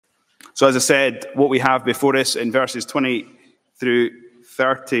So as I said, what we have before us in verses 20 through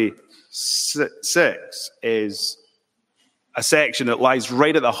 36 is a section that lies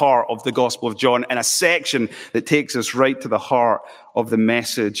right at the heart of the Gospel of John, and a section that takes us right to the heart of the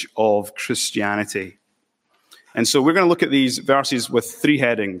message of Christianity. And so we're going to look at these verses with three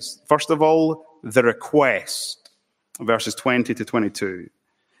headings. First of all, the request, verses 20 to 22.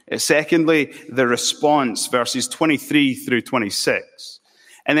 Secondly, the response, verses 23 through 26.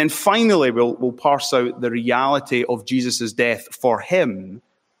 And then finally, we'll parse out the reality of Jesus' death for him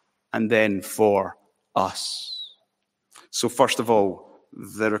and then for us. So first of all,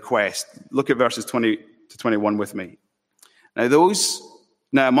 the request. Look at verses 20 to 21 with me. Now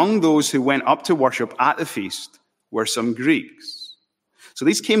among those who went up to worship at the feast were some Greeks. So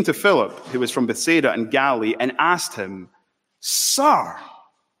these came to Philip, who was from Bethsaida in Galilee, and asked him, "Sir,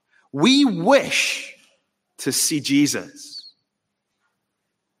 we wish to see Jesus."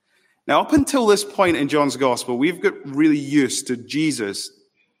 Now, up until this point in John's Gospel, we've got really used to Jesus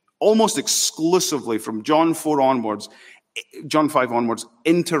almost exclusively from John 5 onwards,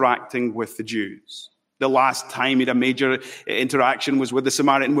 interacting with the Jews. The last time he had a major interaction was with the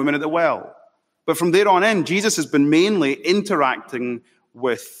Samaritan woman at the well. But from there on in, Jesus has been mainly interacting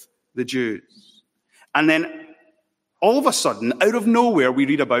with the Jews. And then all of a sudden, out of nowhere, we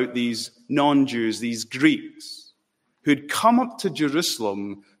read about these non-Jews, these Greeks, who'd come up to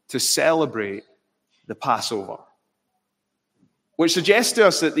Jerusalem to celebrate the Passover, which suggests to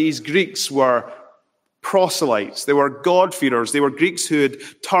us that these Greeks were proselytes. They were God-fearers. They were Greeks who had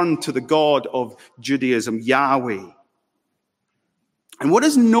turned to the God of Judaism, Yahweh. And what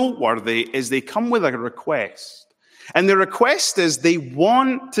is noteworthy is they come with a request. And the request is they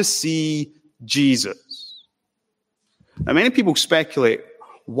want to see Jesus. Now, many people speculate,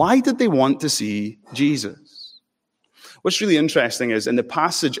 why did they want to see Jesus? What's really interesting is in the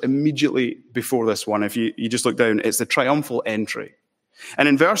passage immediately before this one, if you just look down, it's the triumphal entry. And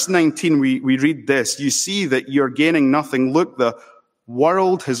in verse 19, we read this: "You see that you're gaining nothing. Look, the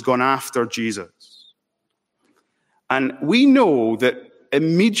world has gone after Jesus." And we know that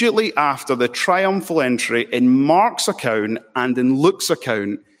immediately after the triumphal entry in Mark's account and in Luke's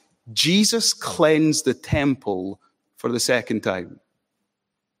account, Jesus cleansed the temple for the second time.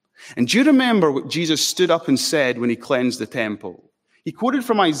 And do you remember what Jesus stood up and said when he cleansed the temple? He quoted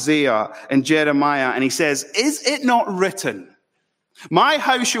from Isaiah and Jeremiah, and he says, "Is it not written, my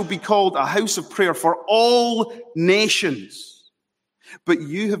house shall be called a house of prayer for all nations, but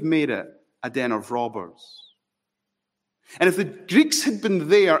you have made it a den of robbers." And if the Greeks had been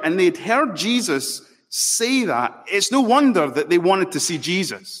there and they'd heard Jesus say that, it's no wonder that they wanted to see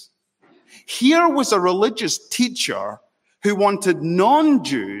Jesus. Here was a religious teacher who wanted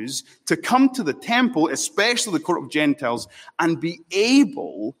non-Jews to come to the temple, especially the court of Gentiles, and be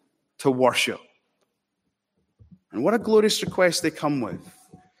able to worship. And what a glorious request they come with.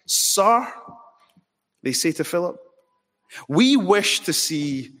 "Sir," they say to Philip, "we wish to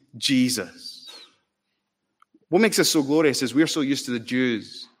see Jesus." What makes us so glorious is we're so used to the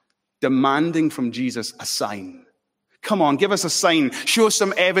Jews demanding from Jesus a sign. "Come on, give us a sign. Show us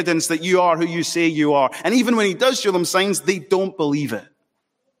some evidence that you are who you say you are." And even when he does show them signs, they don't believe it.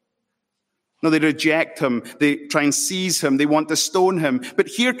 No, they reject him. They try and seize him. They want to stone him. But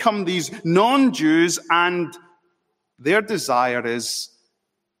here come these non-Jews, and their desire is,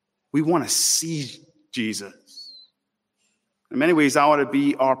 we want to see Jesus. In many ways, that ought to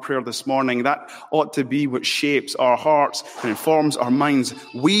be our prayer this morning. That ought to be what shapes our hearts and informs our minds.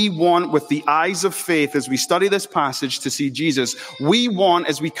 We want, with the eyes of faith, as we study this passage, to see Jesus. We want,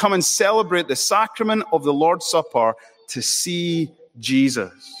 as we come and celebrate the sacrament of the Lord's Supper, to see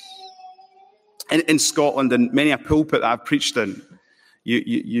Jesus. In Scotland, in many a pulpit that I've preached in,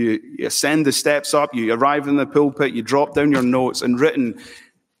 you ascend the steps up, you arrive in the pulpit, you drop down your notes, and written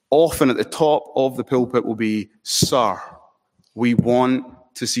often at the top of the pulpit will be, "Sir, we want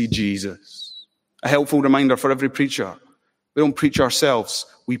to see Jesus." A helpful reminder for every preacher. We don't preach ourselves,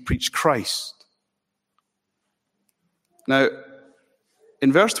 we preach Christ. Now,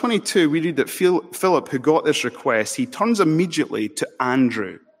 in verse 22, we read that Philip, who got this request, he turns immediately to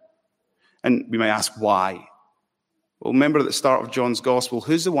Andrew. And we may ask why. Well, remember at the start of John's Gospel,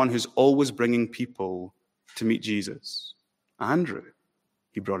 who's the one who's always bringing people to meet Jesus? Andrew.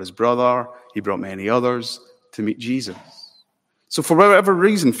 He brought his brother, he brought many others to meet Jesus. So for whatever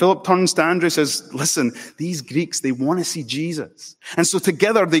reason, Philip turns to Andrew and says, "Listen, these Greeks, they want to see Jesus." And so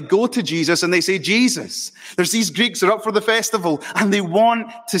together they go to Jesus and they say, "Jesus, there's these Greeks that are up for the festival and they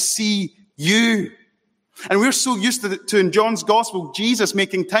want to see you." And we're so used to in John's Gospel, Jesus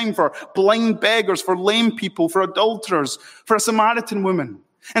making time for blind beggars, for lame people, for adulterers, for a Samaritan woman.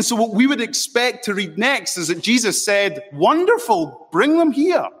 And so what we would expect to read next is that Jesus said, wonderful, bring them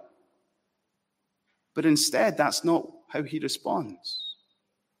here. But instead, that's not how he responds.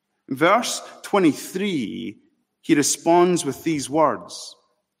 In verse 23, he responds with these words,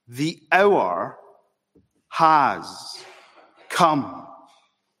 the hour has come.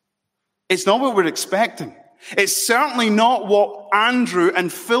 It's not what we're expecting. It's certainly not what Andrew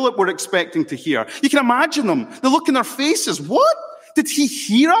and Philip were expecting to hear. You can imagine them. The look in their faces. What? Did he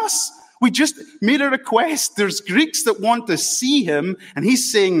hear us? We just made a request. There's Greeks that want to see him, and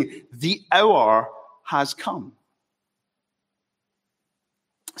he's saying, the hour has come.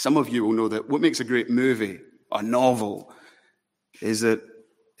 Some of you will know that what makes a great movie, a novel, is that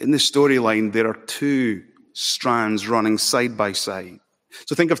in the storyline there are two strands running side by side.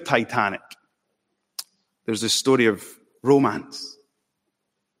 So think of Titanic. There's this story of romance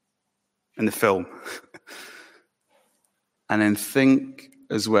in the film. And then think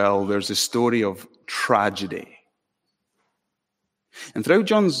as well, there's a story of tragedy. And throughout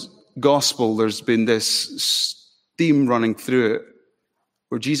John's gospel, there's been this theme running through it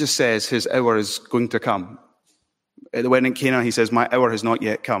where Jesus says his hour is going to come. At the wedding in Cana, he says, my hour has not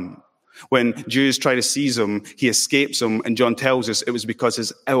yet come. When Jews try to seize him, he escapes them, and John tells us it was because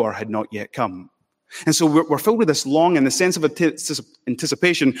his hour had not yet come. And so we're filled with this longing, the sense of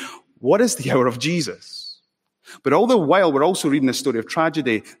anticipation. What is the hour of Jesus? But all the while, we're also reading this story of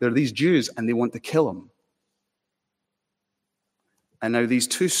tragedy. There are these Jews, and they want to kill him. And now these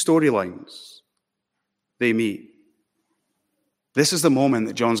two storylines, they meet. This is the moment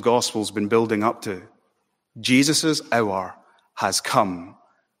that John's gospel's been building up to. Jesus' hour has come,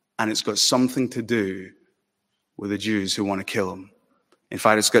 and it's got something to do with the Jews who want to kill him. In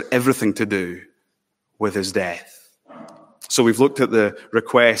fact, it's got everything to do with his death. So we've looked at the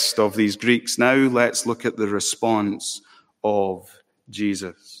request of these Greeks. Now let's look at the response of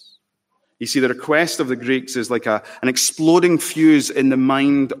Jesus. You see, the request of the Greeks is like an exploding fuse in the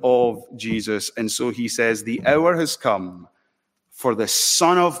mind of Jesus. And so he says, the hour has come for the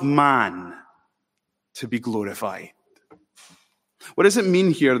Son of Man to be glorified. What does it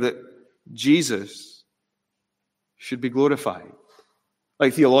mean here that Jesus should be glorified?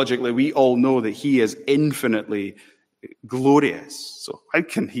 Like theologically, we all know that he is infinitely glorious. So how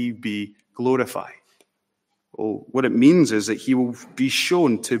can he be glorified? Well, what it means is that he will be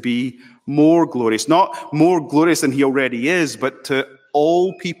shown to be more glorious. Not more glorious than he already is, but to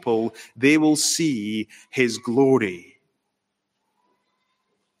all people, they will see his glory.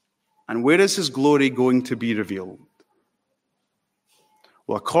 And where is his glory going to be revealed?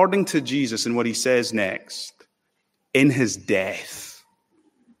 Well, according to Jesus and what he says next, in his death.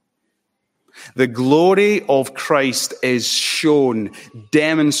 The glory of Christ is shown,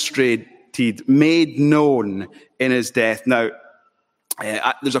 demonstrated, made known in his death. Now,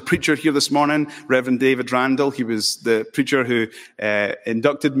 there's a preacher here this morning, Reverend David Randall. He was the preacher who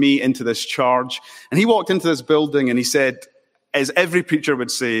inducted me into this charge. And he walked into this building and he said, as every preacher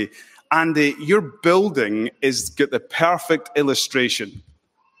would say, Andy, your building is got the perfect illustration.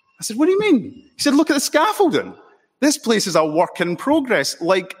 I said, what do you mean? He said, look at the scaffolding. This place is a work in progress,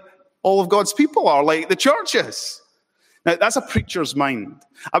 like all of God's people are, like the churches. Now, that's a preacher's mind.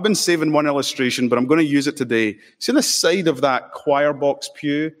 I've been saving one illustration, but I'm going to use it today. See on the side of that choir box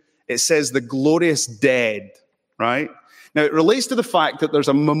pew, it says the glorious dead, right? Now, it relates to the fact that there's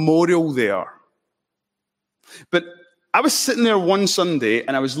a memorial there. But I was sitting there one Sunday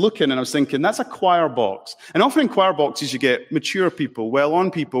and I was looking and I was thinking, that's a choir box. And often in choir boxes, you get mature people,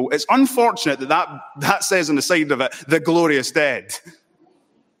 well-on people. It's unfortunate that says on the side of it, the glorious dead.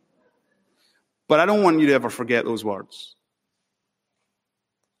 But I don't want you to ever forget those words.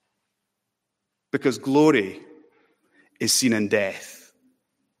 Because glory is seen in death,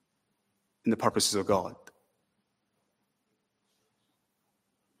 in the purposes of God.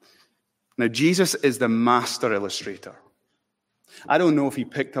 Now, Jesus is the master illustrator. I don't know if he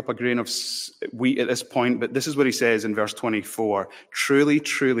picked up a grain of wheat at this point, but this is what he says in verse 24. Truly,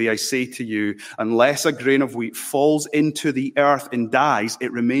 truly, I say to you, unless a grain of wheat falls into the earth and dies,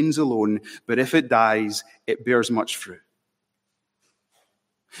 it remains alone. But if it dies, it bears much fruit.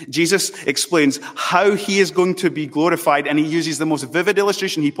 Jesus explains how he is going to be glorified, and he uses the most vivid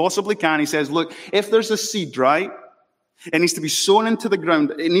illustration he possibly can. He says, look, if there's a seed, right? It needs to be sown into the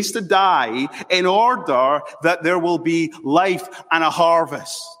ground. It needs to die in order that there will be life and a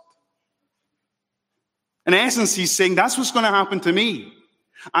harvest. In essence, he's saying that's what's going to happen to me.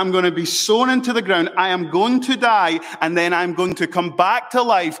 I'm going to be sown into the ground. I am going to die, and then I'm going to come back to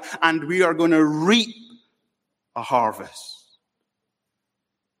life, and we are going to reap a harvest.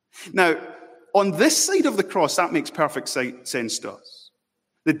 Now, on this side of the cross, that makes perfect sense to us.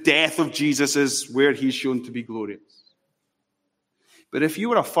 The death of Jesus is where he's shown to be glorious. But if you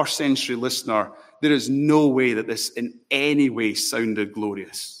were a first century listener, there is no way that this in any way sounded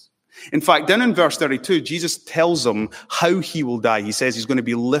glorious. In fact, down in verse 32, Jesus tells them how he will die. He says he's going to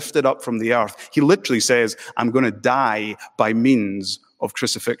be lifted up from the earth. He literally says, I'm going to die by means of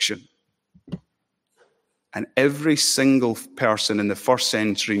crucifixion. And every single person in the first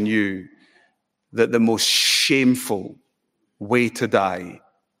century knew that the most shameful way to die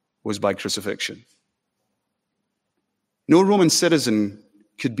was by crucifixion. No Roman citizen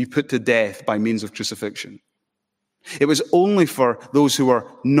could be put to death by means of crucifixion. It was only for those who were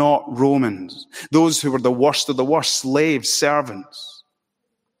not Romans, those who were the worst of the worst, slaves, servants.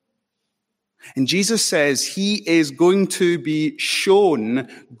 And Jesus says he is going to be shown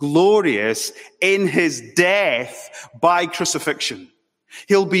glorious in his death by crucifixion.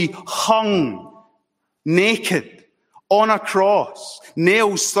 He'll be hung naked on a cross,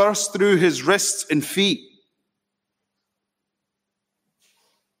 nails thrust through his wrists and feet.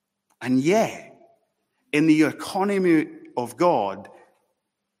 And yet, in the economy of God,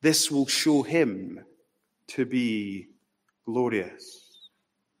 this will show him to be glorious.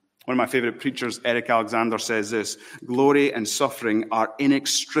 One of my favorite preachers, Eric Alexander, says this: glory and suffering are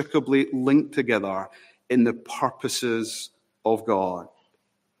inextricably linked together in the purposes of God.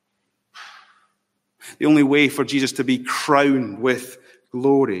 The only way for Jesus to be crowned with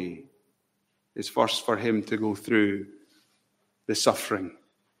glory is first for him to go through the suffering,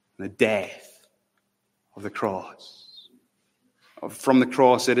 the death of the cross. From the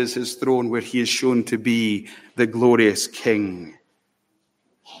cross, it is his throne where he is shown to be the glorious King,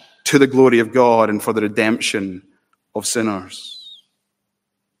 to the glory of God and for the redemption of sinners.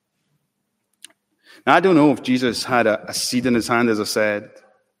 Now, I don't know if Jesus had a seed in his hand, as I said,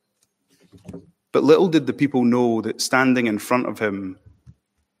 but little did the people know that standing in front of him,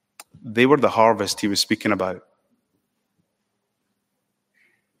 they were the harvest he was speaking about.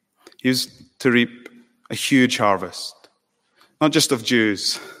 He was to reap a huge harvest, not just of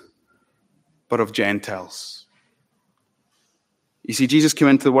Jews, but of Gentiles. You see, Jesus came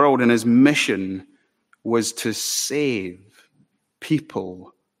into the world and his mission was to save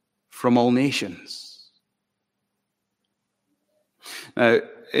people from all nations. Now,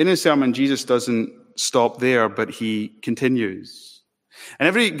 in his sermon, Jesus doesn't stop there, but he continues. And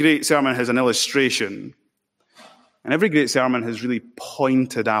every great sermon has an illustration. And every great sermon has really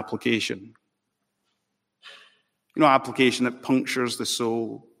pointed application. You know, application that punctures the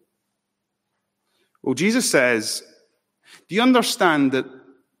soul. Well, Jesus says, do you understand that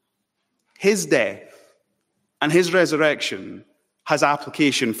his death and his resurrection has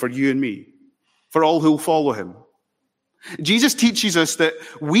application for you and me, for all who will follow him? Jesus teaches us that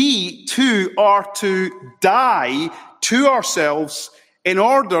we too are to die to ourselves in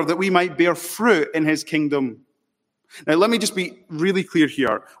order that we might bear fruit in his kingdom. Now, let me just be really clear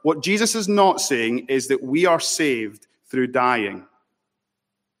here. What Jesus is not saying is that we are saved through dying.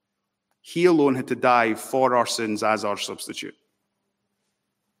 He alone had to die for our sins as our substitute.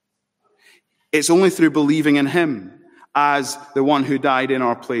 It's only through believing in him as the one who died in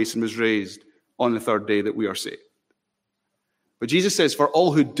our place and was raised on the third day that we are saved. But Jesus says, for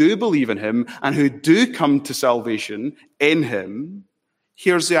all who do believe in him and who do come to salvation in him,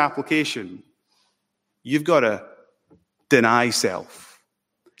 here's the application. You've got to deny self,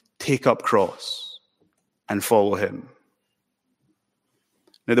 take up cross, and follow him.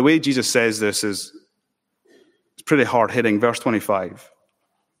 Now, the way Jesus says this is it's pretty hard-hitting. Verse 25.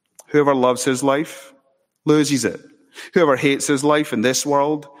 Whoever loves his life loses it. Whoever hates his life in this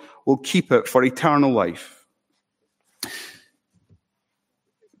world will keep it for eternal life.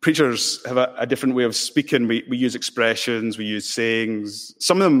 Preachers have a different way of speaking. We use expressions, we use sayings.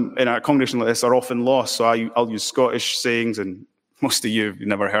 Some of them in a congregation like this are often lost, so I'll use Scottish sayings, and most of you've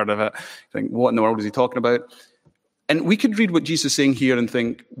never heard of it. You think, what in the world is he talking about? And we could read what Jesus is saying here and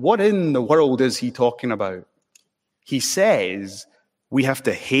think, what in the world is he talking about? He says we have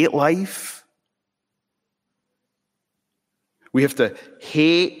to hate life. We have to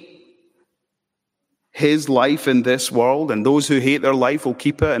hate his life in this world, and those who hate their life will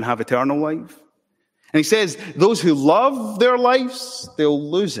keep it and have eternal life. And he says, those who love their lives,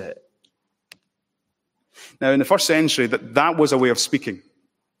 they'll lose it. Now, in the first century, that was a way of speaking.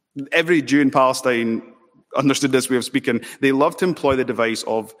 Every Jew in Palestine understood this way of speaking. They loved to employ the device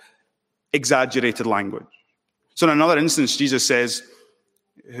of exaggerated language. So in another instance, Jesus says,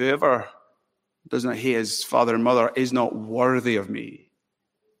 whoever does not hate his father and mother is not worthy of me.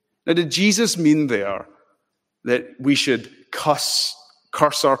 Now, did Jesus mean there that we should curse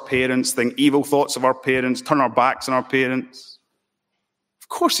our parents, think evil thoughts of our parents, turn our backs on our parents? Of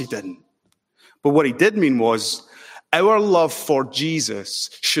course he didn't. But what he did mean was our love for Jesus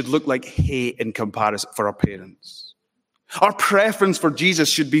should look like hate in comparison for our parents. Our preference for Jesus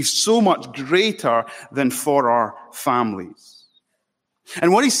should be so much greater than for our families.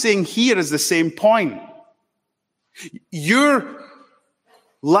 And what he's saying here is the same point. Your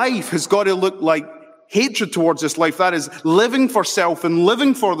life has got to look like hatred towards this life. That is living for self and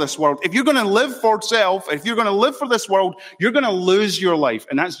living for this world. If you're going to live for self, if you're going to live for this world, you're going to lose your life.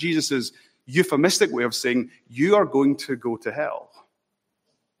 And that's Jesus' euphemistic way of saying you are going to go to hell.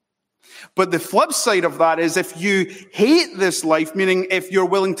 But the flip side of that is if you hate this life, meaning if you're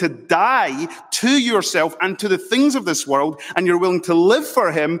willing to die to yourself and to the things of this world, and you're willing to live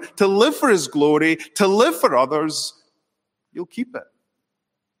for him, to live for his glory, to live for others, you'll keep it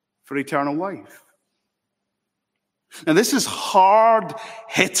for eternal life. Now, this is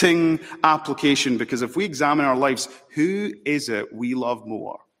hard-hitting application, because if we examine our lives, who is it we love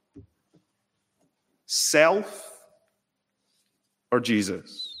more? Self or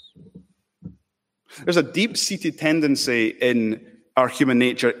Jesus? There's a deep-seated tendency in our human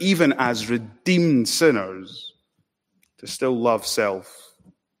nature, even as redeemed sinners, to still love self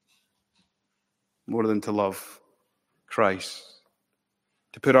more than to love Christ,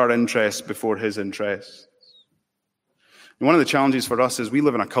 to put our interests before his interests. And one of the challenges for us is we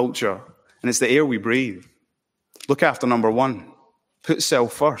live in a culture, and it's the air we breathe. Look after number one. Put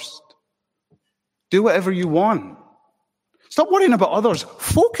self first. Do whatever you want. Stop worrying about others.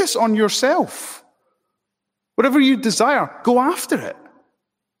 Focus on yourself. Whatever you desire, go after it.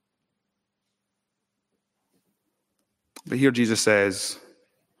 But here Jesus says,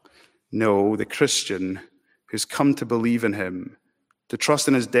 no, the Christian who's come to believe in him, to trust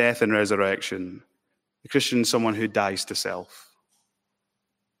in his death and resurrection, the Christian is someone who dies to self,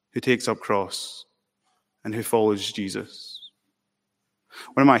 who takes up cross, and who follows Jesus.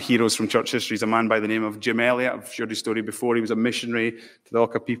 One of my heroes from church history is a man by the name of Jim Elliot. I've shared his story before. He was a missionary to the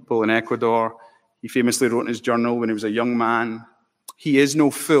Auca people in Ecuador. He famously wrote in his journal when he was a young man, "He is no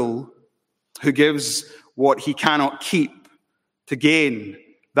fool who gives what he cannot keep to gain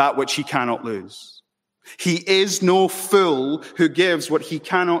that which he cannot lose." He is no fool who gives what he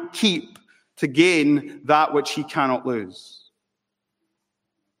cannot keep to gain that which he cannot lose.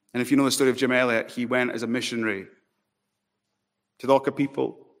 And if you know the story of Jim Elliot, he went as a missionary to the Auca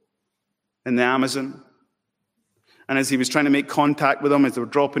people in the Amazon. And as he was trying to make contact with them, as they were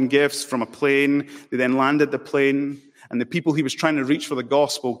dropping gifts from a plane, they then landed the plane, and the people he was trying to reach for the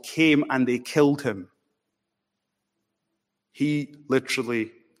gospel came and they killed him. He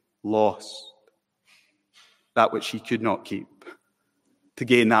literally lost that which he could not keep to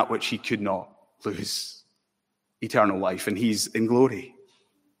gain that which he could not lose, eternal life, and he's in glory.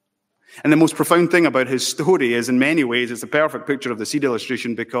 And the most profound thing about his story is, in many ways, it's a perfect picture of the seed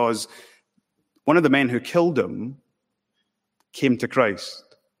illustration, because one of the men who killed him came to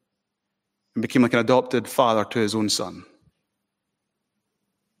Christ and became like an adopted father to his own son.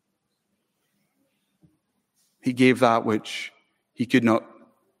 He gave that which he could not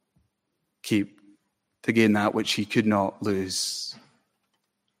keep to gain that which he could not lose.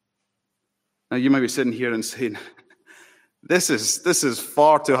 Now, you might be sitting here and saying, this is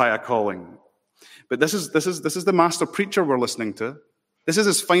far too high a calling. But this is the master preacher we're listening to. This is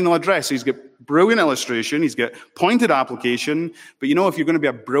his final address. He's got brilliant illustration. He's got pointed application. But you know, if you're going to be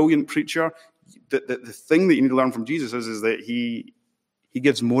a brilliant preacher, the thing that you need to learn from Jesus is that he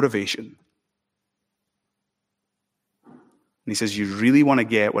gives motivation. And he says, you really want to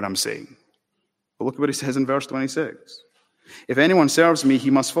get what I'm saying? Well, look at what he says in verse 26. If anyone serves me, he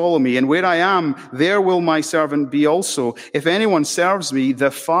must follow me. And where I am, there will my servant be also. If anyone serves me,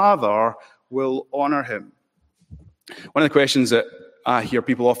 the Father will honor him. One of the questions that I hear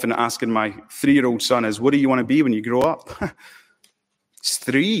people often asking my 3-year-old son is, what do you want to be when you grow up? He's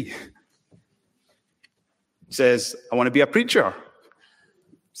 3. He says, I want to be a preacher.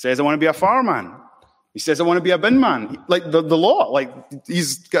 He says, I want to be a fireman. He says, I want to be a bin man. Like the lot. Like,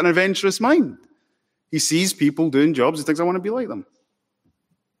 he's got an adventurous mind. He sees people doing jobs. He thinks, I want to be like them.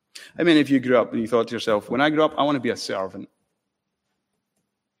 I mean, if you grew up and you thought to yourself, when I grow up, I want to be a servant.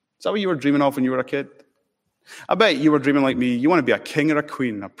 Is that what you were dreaming of when you were a kid? I bet you were dreaming like me. You want to be a king or a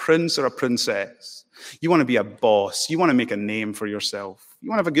queen, a prince or a princess. You want to be a boss. You want to make a name for yourself. You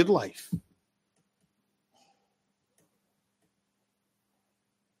want to have a good life.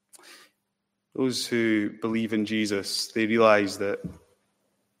 Those who believe in Jesus, they realize that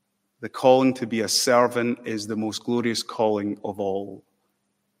the calling to be a servant is the most glorious calling of all.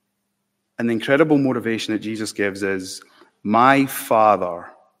 And the incredible motivation that Jesus gives is, my Father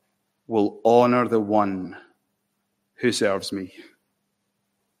will honor the one who serves me.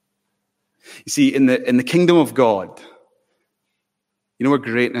 You see, in the kingdom of God, you know where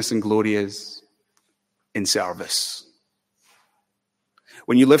greatness and glory is? In service.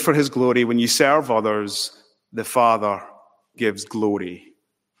 When you live for his glory, when you serve others, the Father gives glory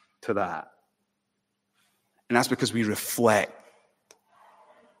to that. And that's because we reflect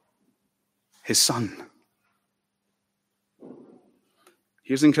his Son.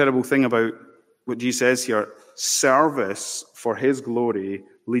 Here's the incredible thing about what Jesus says here. Service for his glory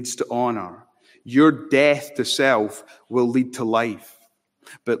leads to honor. Your death to self will lead to life.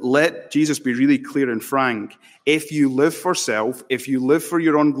 But let Jesus be really clear and frank. If you live for self, if you live for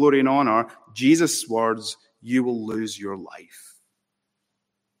your own glory and honor, Jesus' words, you will lose your life.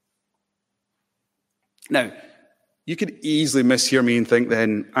 Now, you could easily mishear me and think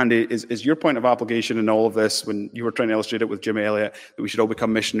then, Andy, is your point of application in all of this, when you were trying to illustrate it with Jim Elliot, that we should all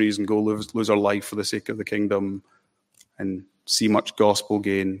become missionaries and go lose our life for the sake of the kingdom and see much gospel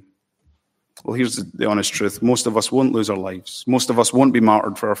gain? Well, here's the honest truth. Most of us won't lose our lives. Most of us won't be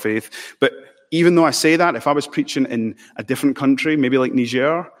martyred for our faith. But even though I say that, if I was preaching in a different country, maybe like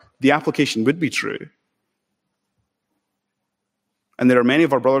Niger, the application would be true. And there are many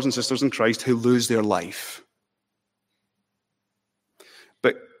of our brothers and sisters in Christ who lose their life.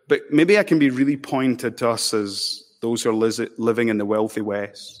 But maybe I can be really pointed to us as those who are living in the wealthy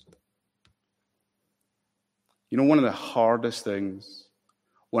West. You know, one of the hardest things,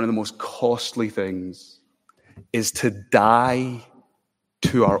 one of the most costly things, is to die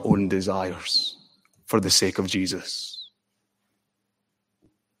to our own desires for the sake of Jesus.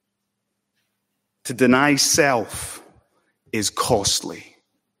 To deny self is costly,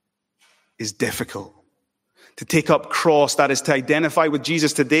 is difficult. To take up cross, that is to identify with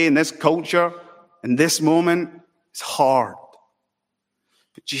Jesus today in this culture, in this moment, is hard.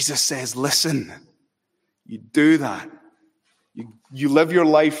 But Jesus says, listen, you do that. You live your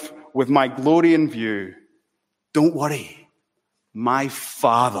life with my glory in view. Don't worry. My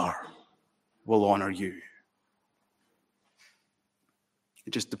Father will honor you.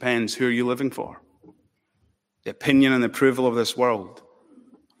 It just depends who are you living for. The opinion and approval of this world,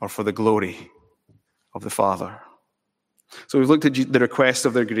 or for the glory of the Father. So we've looked at the request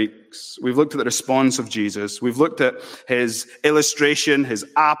of the Greeks. We've looked at the response of Jesus. We've looked at his illustration, his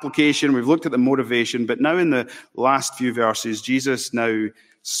application. We've looked at the motivation. But now in the last few verses, Jesus now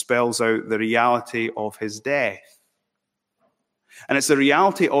spells out the reality of his death. And it's the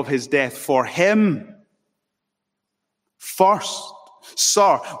reality of his death for him first.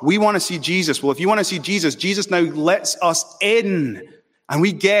 Sir, we want to see Jesus. Well, if you want to see Jesus, Jesus now lets us in. And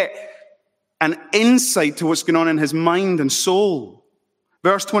we get an insight to what's going on in his mind and soul.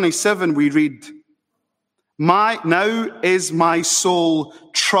 Verse 27, we read, now is my soul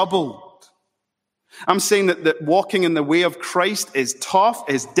troubled. I'm saying that walking in the way of Christ is tough,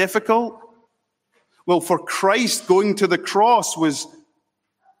 is difficult. Well, for Christ, going to the cross was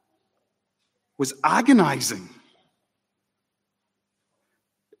agonizing.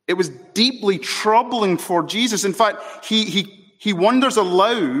 It was deeply troubling for Jesus. In fact, he wonders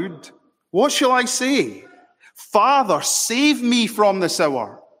aloud, what shall I say? Father, save me from this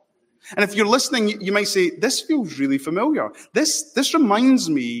hour. And if you're listening, you might say, this feels really familiar. This reminds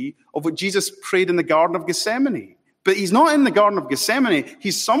me of what Jesus prayed in the Garden of Gethsemane. But he's not in the Garden of Gethsemane.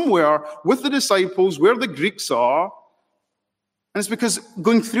 He's somewhere with the disciples where the Greeks are. And it's because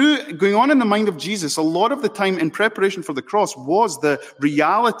going on in the mind of Jesus, a lot of the time in preparation for the cross was the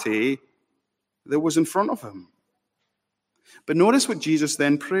reality that was in front of him. But notice what Jesus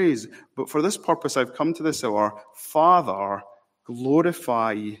then prays. But for this purpose I've come to this hour. Father,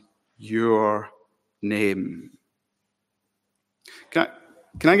 glorify your name. Can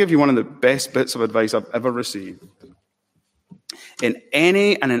I give you one of the best bits of advice I've ever received? In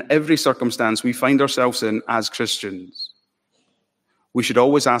any and in every circumstance we find ourselves in as Christians, we should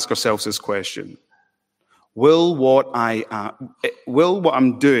always ask ourselves this question. Will what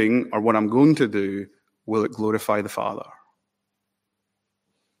I'm doing or what I'm going to do, will it glorify the Father?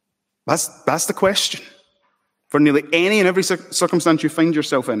 That's the question. For nearly any and every circumstance you find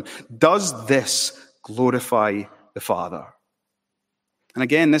yourself in, does this glorify the Father? And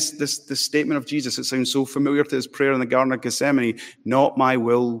again, this statement of Jesus, it sounds so familiar to his prayer in the Garden of Gethsemane, not my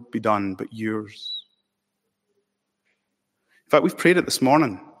will be done, but yours. In fact, we've prayed it this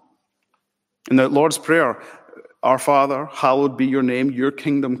morning. In the Lord's Prayer, our Father, hallowed be your name, your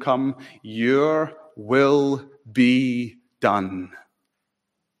kingdom come, your will be done.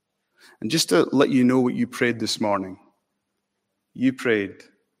 And just to let you know what you prayed this morning, you prayed,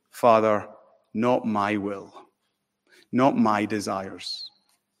 Father, not my will, not my desires,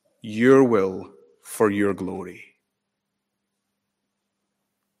 your will for your glory.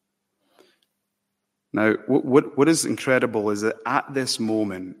 Now, what is incredible is that at this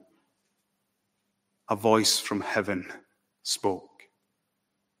moment, a voice from heaven spoke.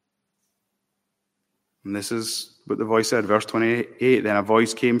 And this is what the voice said, verse 28, then a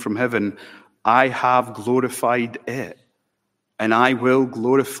voice came from heaven, I have glorified it, and I will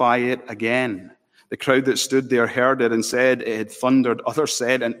glorify it again. The crowd that stood there heard it and said it had thundered. Others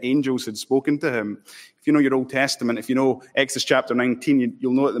said, and angels had spoken to him. If you know your Old Testament, if you know Exodus chapter 19,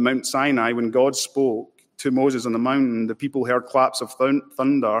 you'll know at the Mount Sinai, when God spoke to Moses on the mountain, the people heard claps of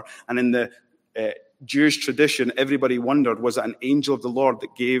thunder, and in the Jewish tradition, everybody wondered, was it an angel of the Lord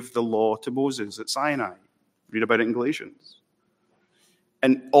that gave the law to Moses at Sinai? Read about it in Galatians.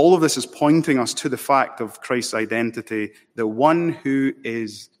 And all of this is pointing us to the fact of Christ's identity. The one who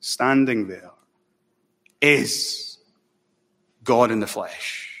is standing there is God in the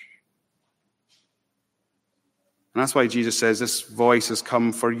flesh. And that's why Jesus says, this voice has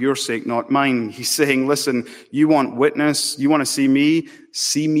come for your sake, not mine. He's saying, listen, you want witness, you want to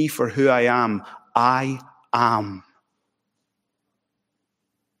see me for who I am. I am.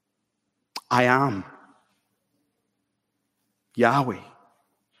 I am Yahweh.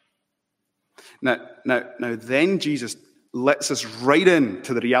 Now, then Jesus lets us right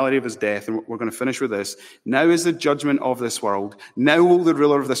into the reality of his death, and we're going to finish with this. Now is the judgment of this world. Now will the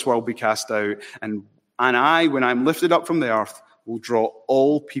ruler of this world be cast out, and I, when I'm lifted up from the earth, will draw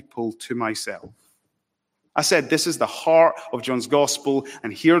all people to myself. I said this is the heart of John's gospel,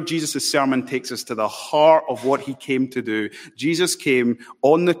 and here Jesus' sermon takes us to the heart of what he came to do. Jesus came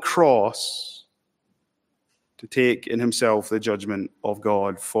on the cross to take in himself the judgment of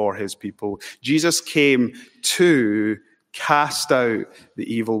God for his people. Jesus came to cast out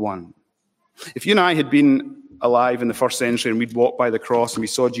the evil one. If you and I had been alive in the first century and we'd walked by the cross and we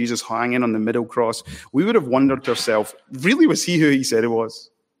saw Jesus hanging on the middle cross, we would have wondered to ourselves, really was he who he said he was?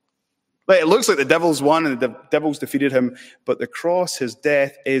 Like, it looks like the devil's won and the devil's defeated him, but the cross, his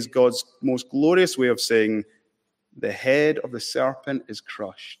death, is God's most glorious way of saying, the head of the serpent is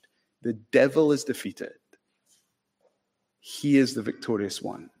crushed. The devil is defeated. He is the victorious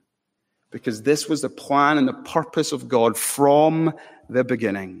one. Because this was the plan and the purpose of God from the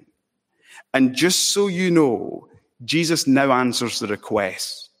beginning. And just so you know, Jesus now answers the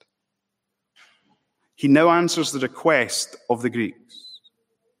request. He now answers the request of the Greeks.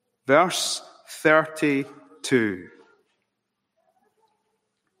 Verse 32.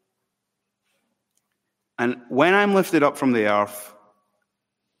 And when I'm lifted up from the earth,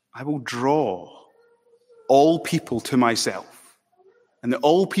 I will draw all people to myself. And the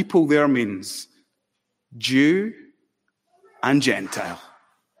all people there means Jew and Gentile.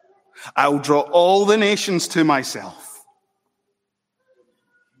 I will draw all the nations to myself.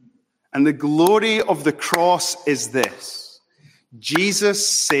 And the glory of the cross is this. Jesus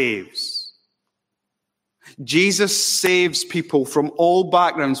saves. Jesus saves people from all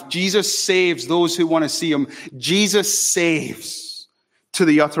backgrounds. Jesus saves those who want to see him. Jesus saves to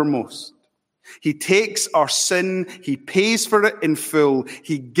the uttermost. He takes our sin. He pays for it in full.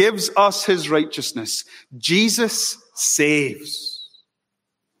 He gives us his righteousness. Jesus saves.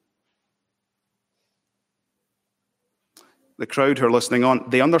 The crowd who are listening on,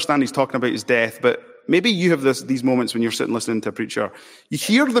 they understand he's talking about his death, but maybe you have these moments when you're sitting listening to a preacher. You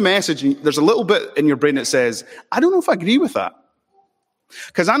hear the message, and there's a little bit in your brain that says, I don't know if I agree with that.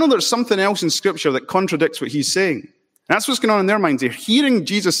 Because I know there's something else in Scripture that contradicts what he's saying. And that's what's going on in their minds. They're hearing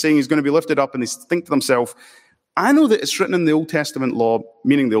Jesus saying he's going to be lifted up, and they think to themselves, I know that it's written in the Old Testament law,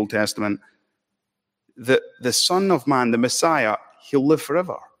 meaning the Old Testament, that the Son of Man, the Messiah, he'll live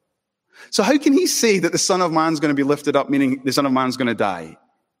forever. So how can he say that the Son of Man's going to be lifted up, meaning the Son of Man's going to die?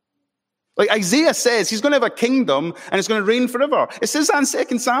 Like Isaiah says, he's going to have a kingdom and it's going to reign forever. It says that in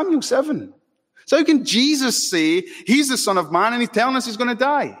 2 Samuel 7. So how can Jesus say he's the Son of Man and he's telling us he's going to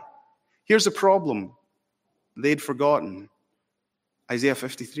die? Here's the problem. They'd forgotten Isaiah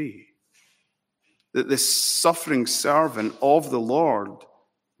 53. That the suffering servant of the Lord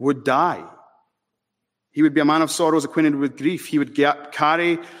would die. He would be a man of sorrows, acquainted with grief. He would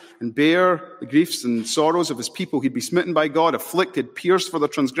carry and bear the griefs and sorrows of his people. He'd be smitten by God, afflicted, pierced for their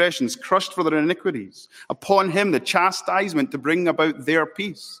transgressions, crushed for their iniquities. Upon him the chastisement to bring about their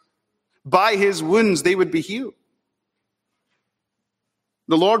peace. By his wounds they would be healed.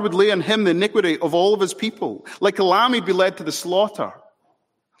 The Lord would lay on him the iniquity of all of his people. Like a lamb he'd be led to the slaughter.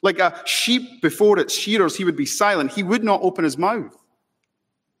 Like a sheep before its shearers he would be silent. He would not open his mouth.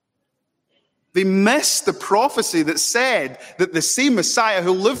 They missed the prophecy that said that the same Messiah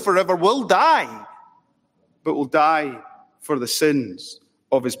who'll live forever will die, but will die for the sins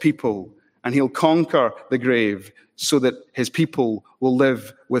of his people. And he'll conquer the grave so that his people will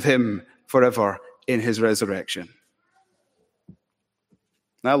live with him forever in his resurrection.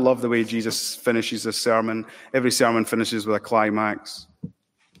 And I love the way Jesus finishes this sermon. Every sermon finishes with a climax.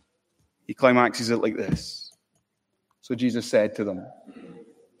 He climaxes it like this. So Jesus said to them,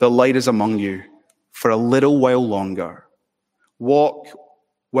 "The light is among you for a little while longer. Walk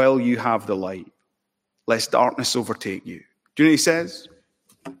while you have the light, lest darkness overtake you." Do you know what he says?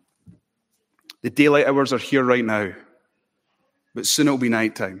 The daylight hours are here right now, but soon it'll be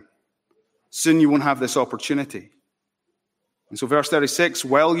nighttime. Soon you won't have this opportunity. And so verse 36,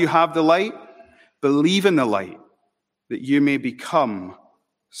 while you have the light, believe in the light, that you may become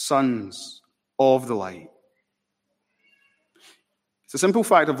sons of the light. It's a simple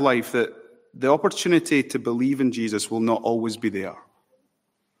fact of life that the opportunity to believe in Jesus will not always be there.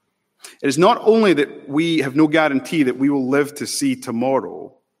 It is not only that we have no guarantee that we will live to see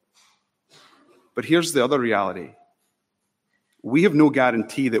tomorrow, but here's the other reality. We have no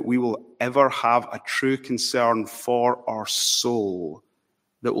guarantee that we will ever have a true concern for our soul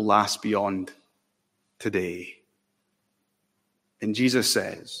that will last beyond today. And Jesus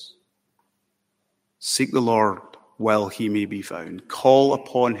says, seek the Lord while he may be found. Call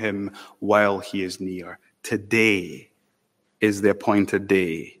upon him while he is near. Today is the appointed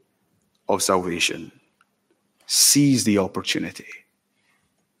day of salvation. Seize the opportunity.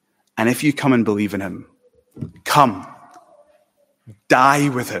 And if you come and believe in him, come. Die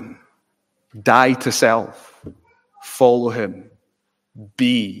with him. Die to self. Follow him.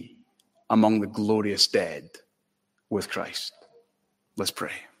 Be among the glorious dead with Christ. Let's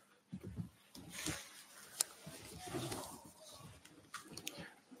pray.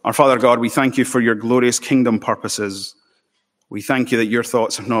 Our Father God, we thank you for your glorious kingdom purposes. We thank you that your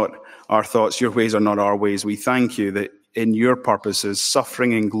thoughts are not our thoughts, your ways are not our ways. We thank you that in your purposes,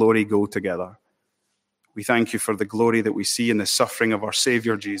 suffering and glory go together. We thank you for the glory that we see in the suffering of our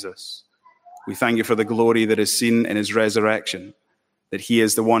Savior Jesus. We thank you for the glory that is seen in his resurrection, that he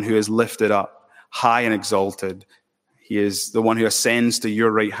is the one who is lifted up, high and exalted. He is the one who ascends to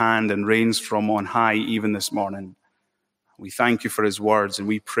your right hand and reigns from on high even this morning. We thank you for his words, and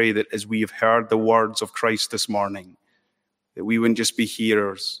we pray that as we have heard the words of Christ this morning, that we wouldn't just be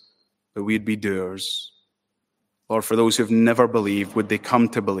hearers, but we'd be doers. Lord, for those who have never believed, would they come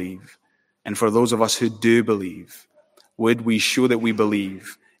to believe? And for those of us who do believe, would we show that we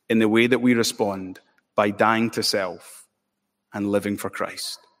believe in the way that we respond by dying to self and living for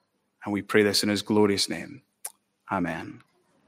Christ? And we pray this in his glorious name. Amen.